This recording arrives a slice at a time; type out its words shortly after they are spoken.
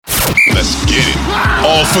get it.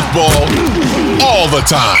 All football, all the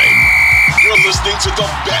time. You're listening to the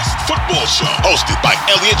best football show, hosted by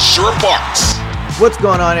Elliott Shore-Parks. What's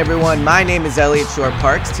going on, everyone? My name is Elliott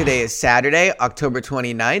Shore-Parks. Today is Saturday, October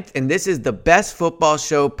 29th, and this is the Best Football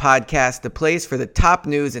Show podcast, the place for the top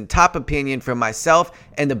news and top opinion from myself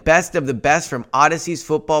and the best of the best from Odyssey's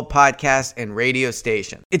football podcast and radio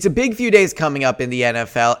station. It's a big few days coming up in the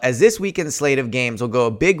NFL, as this weekend's slate of games will go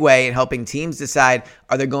a big way in helping teams decide,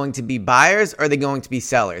 are they going to be buyers or are they going to be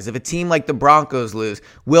sellers? If a team like the Broncos lose,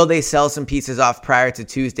 will they sell some pieces off prior to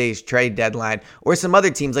Tuesday's trade deadline? Or some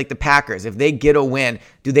other teams like the Packers, if they get a win,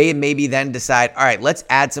 do they maybe then decide, all right, let's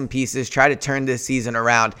add some pieces, try to turn this season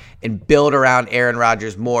around and build around Aaron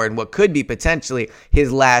Rodgers more in what could be potentially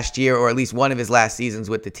his last year or at least one of his last seasons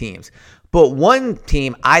with the teams. But one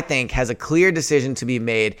team I think has a clear decision to be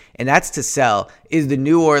made, and that's to sell, is the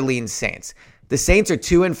New Orleans Saints. The Saints are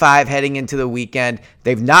 2-5 heading into the weekend.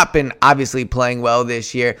 They've not been obviously playing well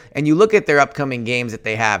this year. And you look at their upcoming games that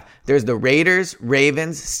they have. There's the Raiders,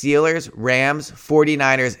 Ravens, Steelers, Rams,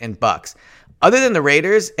 49ers, and Bucks. Other than the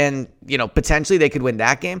Raiders, and potentially they could win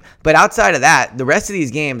that game, but outside of that, the rest of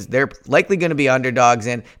these games, they're likely going to be underdogs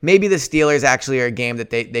in. Maybe the Steelers actually are a game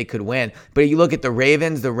that they could win. But you look at the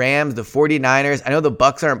Ravens, the Rams, the 49ers, I know the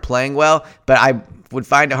Bucks aren't playing well, but I would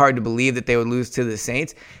find it hard to believe that they would lose to the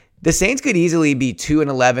Saints. The Saints could easily be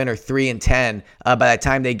 2-11 or 3-10 by the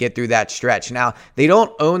time they get through that stretch. Now, they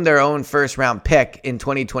don't own their own first-round pick in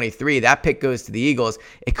 2023. That pick goes to the Eagles.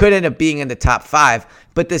 It could end up being in the top 5,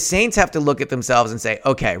 but the Saints have to look at themselves and say,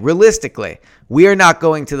 okay, realistically, we are not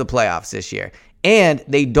going to the playoffs this year. And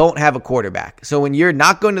they don't have a quarterback. So when you're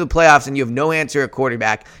not going to the playoffs and you have no answer at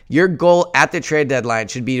quarterback, your goal at the trade deadline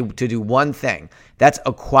should be to do one thing. That's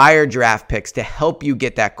acquire draft picks to help you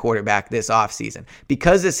get that quarterback this offseason.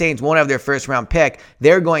 Because the Saints won't have their first round pick,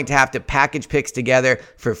 they're going to have to package picks together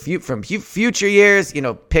from future years,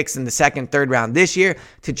 picks in the second, third round this year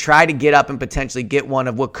to try to get up and potentially get one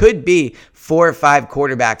of what could be 4 or 5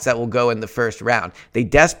 quarterbacks that will go in the first round. They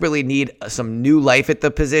desperately need some new life at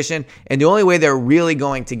the position, and the only way they're really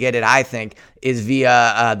going to get it, I think, is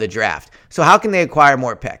via the draft. So how can they acquire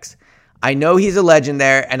more picks? I know he's a legend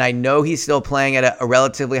there, and I know he's still playing at a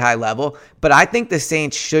relatively high level, but I think the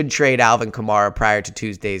Saints should trade Alvin Kamara prior to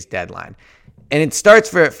Tuesday's deadline. And it starts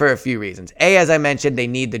for a few reasons. A, as I mentioned, they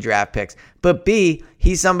need the draft picks. But B,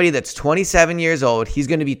 he's somebody that's 27 years old. He's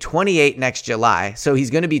going to be 28 next July. So he's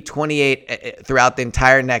going to be 28 throughout the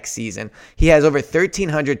entire next season. He has over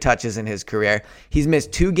 1,300 touches in his career. He's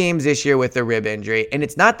missed 2 games this year with a rib injury. And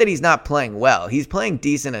it's not that he's not playing well. He's playing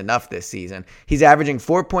decent enough this season. He's averaging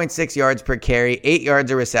 4.6 yards per carry, 8 yards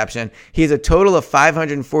a reception. He has a total of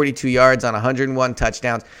 542 yards on 101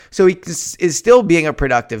 touchdowns. So he is still being a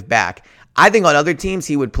productive back. I think on other teams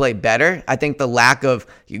he would play better. I think the lack of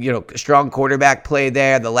strong quarterback play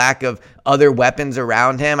there, the lack of other weapons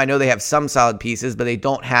around him. I know they have some solid pieces, but they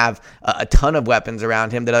don't have a ton of weapons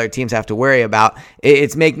around him that other teams have to worry about.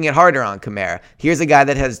 It's making it harder on Kamara. Here's a guy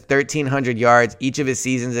that has 1,300 yards each of his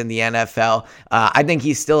seasons in the NFL. I think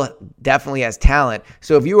he still definitely has talent.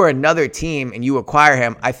 So if you are another team and you acquire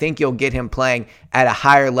him, I think you'll get him playing at a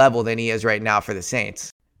higher level than he is right now for the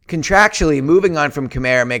Saints. Contractually, moving on from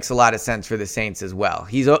Kamara makes a lot of sense for the Saints as well.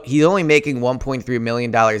 He's only making $1.3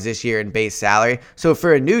 million this year in base salary. So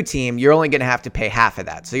for a new team, you're only going to have to pay half of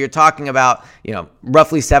that. So you're talking about,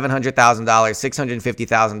 roughly $700,000,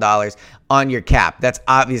 $650,000 on your cap. That's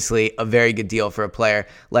obviously a very good deal for a player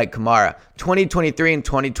like Kamara. 2023 and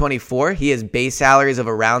 2024, he has base salaries of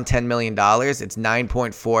around $10 million. It's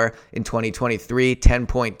 9.4 in 2023,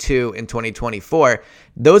 10.2 in 2024.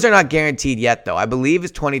 Those are not guaranteed yet, though. I believe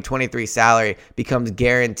his 2023 salary becomes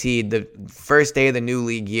guaranteed the first day of the new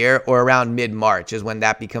league year, or around mid-March is when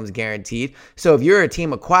that becomes guaranteed. So if you're a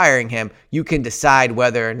team acquiring him, you can decide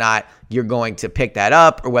whether or not you're going to pick that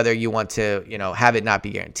up or whether you want to, have it not be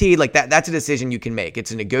guaranteed. Like that's a decision you can make.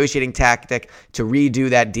 It's a negotiating tactic to redo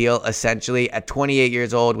that deal essentially at 28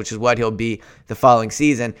 years old, which is what he'll be the following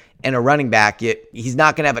season. And a running back, he's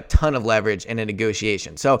not going to have a ton of leverage in a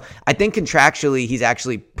negotiation. So I think contractually, he's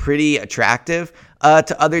actually pretty attractive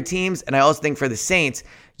to other teams. And I also think for the Saints,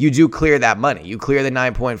 you do clear that money. You clear the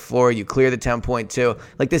 9.4, you clear the 10.2.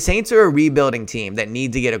 Like the Saints are a rebuilding team that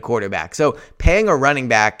need to get a quarterback. So paying a running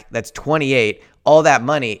back that's 28, all that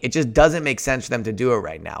money, it just doesn't make sense for them to do it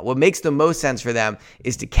right now. What makes the most sense for them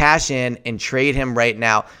is to cash in and trade him right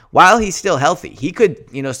now while he's still healthy. He could,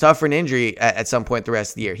 suffer an injury at some point the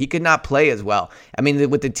rest of the year. He could not play as well. I mean,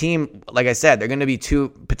 with the team, like I said, they're going to be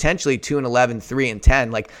potentially 2-11,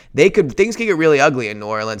 3-10. Like things could get really ugly in New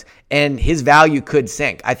Orleans, and his value could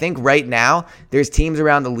sink. I think right now there's teams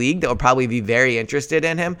around the league that will probably be very interested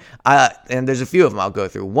in him. And there's a few of them I'll go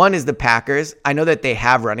through. One is the Packers. I know that they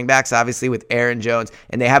have running backs, obviously, with Aaron Jones,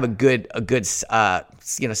 and they have a good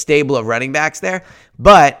stable of running backs there,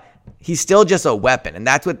 but he's still just a weapon, and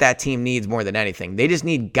that's what that team needs more than anything. They just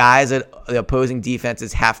need guys that the opposing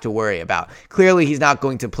defenses have to worry about. Clearly, he's not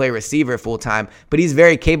going to play receiver full-time, but he's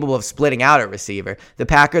very capable of splitting out at receiver. The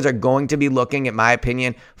Packers are going to be looking, in my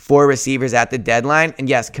opinion, for receivers at the deadline, and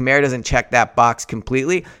yes, Kamara doesn't check that box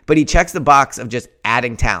completely, but he checks the box of just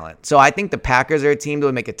adding talent. So I think the Packers are a team that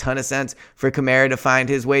would make a ton of sense for Kamara to find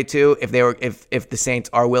his way to if the Saints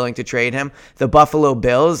are willing to trade him. The Buffalo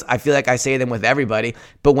Bills, I feel like I say them with everybody,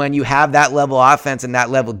 but when you have that level offense and that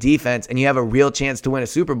level defense and you have a real chance to win a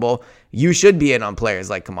Super Bowl, you should be in on players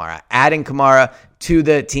like Kamara. Adding Kamara to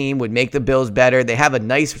the team would make the Bills better. They have a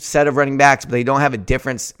nice set of running backs, but they don't have a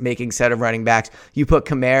difference-making set of running backs. You put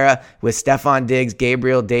Kamara with Stephon Diggs,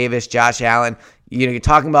 Gabriel Davis, Josh Allen. You're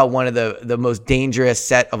talking about one of the most dangerous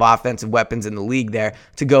set of offensive weapons in the league there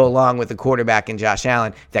to go along with a quarterback in Josh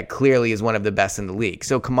Allen that clearly is one of the best in the league.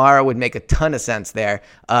 So Kamara would make a ton of sense there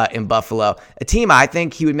in Buffalo. A team I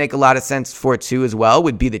think he would make a lot of sense for too as well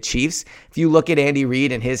would be the Chiefs. If you look at Andy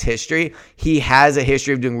Reid and his history, he has a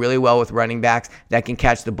history of doing really well with running backs that can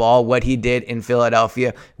catch the ball. What he did in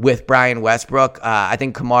Philadelphia with Brian Westbrook, I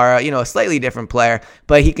think Kamara, a slightly different player,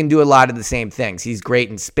 but he can do a lot of the same things. He's great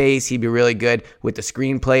in space. He'd be really good with the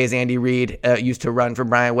screenplays Andy Reid used to run for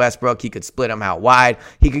Brian Westbrook. He could split him out wide.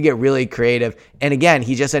 He could get really creative. And again,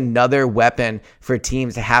 he's just another weapon for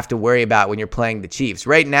teams to have to worry about when you're playing the Chiefs.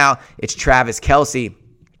 Right now, it's Travis Kelce.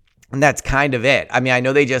 And that's kind of it. I mean, I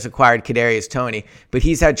know they just acquired Kadarius Toney, but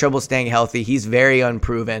he's had trouble staying healthy. He's very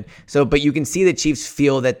unproven. But you can see the Chiefs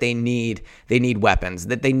feel that they need weapons,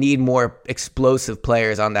 that they need more explosive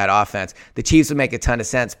players on that offense. The Chiefs would make a ton of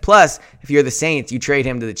sense. Plus, if you're the Saints, you trade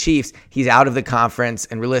him to the Chiefs. He's out of the conference,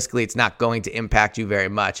 and realistically, it's not going to impact you very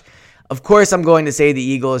much. Of course, I'm going to say the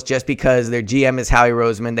Eagles just because their GM is Howie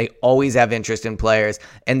Roseman. They always have interest in players,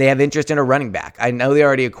 and they have interest in a running back. I know they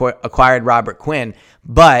already acquired Robert Quinn,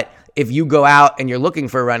 but if you go out and you're looking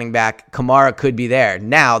for a running back, Kamara could be there.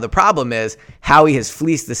 Now, the problem is Howie has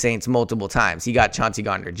fleeced the Saints multiple times. He got Chauncey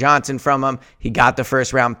Gardner-Johnson from him. He got the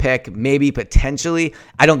first-round pick, maybe potentially.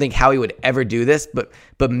 I don't think Howie would ever do this, but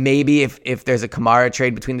maybe if there's a Kamara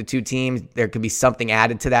trade between the two teams, there could be something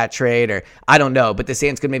added to that trade, or I don't know. But the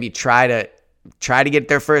Saints could maybe try to get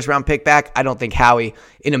their first-round pick back. I don't think Howie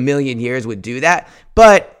in a million years would do that.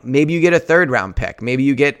 But maybe you get a third-round pick. Maybe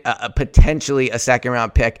you get potentially a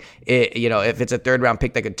second-round pick, if it's a third-round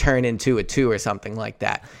pick that could turn into a 2 or something like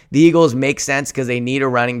that. The Eagles make sense because they need a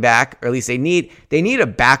running back, or at least they need a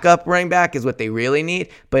backup running back is what they really need.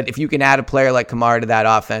 But if you can add a player like Kamara to that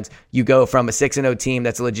offense, you go from a 6-0 team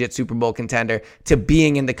that's a legit Super Bowl contender to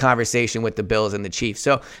being in the conversation with the Bills and the Chiefs.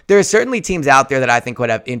 So there are certainly teams out there that I think would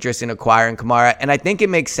have interest in acquiring Kamara, and I think it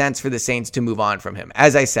makes sense for the Saints to move on from him.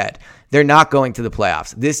 As I said, they're not going to the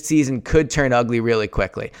playoffs. This season could turn ugly really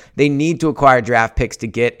quickly. They need to acquire draft picks to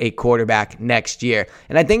get a quarterback next year.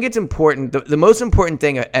 And I think it's important. The most important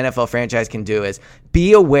thing an NFL franchise can do is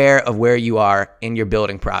be aware of where you are in your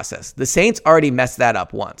building process. The Saints already messed that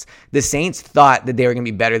up once. The Saints thought that they were going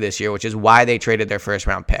to be better this year, which is why they traded their first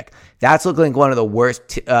round pick. That's looking like one of the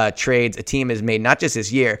worst trades a team has made, not just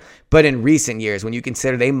this year, but in recent years, when you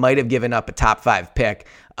consider they might have given up a top 5 pick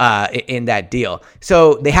in that deal.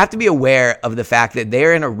 So they have to be aware of the fact that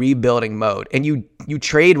they're in a rebuilding mode, and you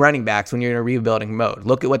trade running backs when you're in a rebuilding mode.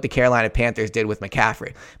 Look at what the Carolina Panthers did with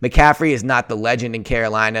McCaffrey. McCaffrey is not the legend in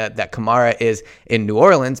Carolina that Kamara is in New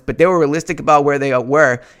Orleans, but they were realistic about where they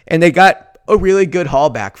were, and they got a really good haul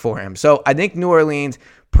back for him. So I think New Orleans,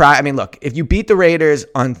 look, if you beat the Raiders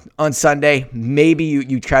on Sunday, maybe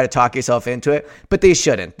you try to talk yourself into it, but they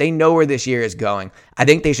shouldn't. They know where this year is going. I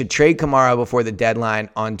think they should trade Kamara before the deadline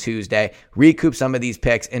on Tuesday, recoup some of these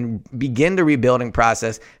picks, and begin the rebuilding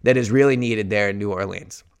process that is really needed there in New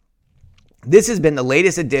Orleans. This has been the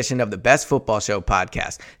latest edition of the Best Football Show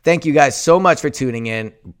podcast. Thank you guys so much for tuning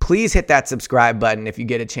in. Please hit that subscribe button if you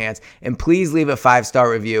get a chance, and please leave a 5-star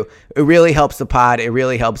review. It really helps the pod. It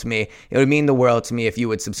really helps me. It would mean the world to me if you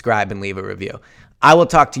would subscribe and leave a review. I will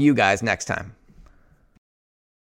talk to you guys next time.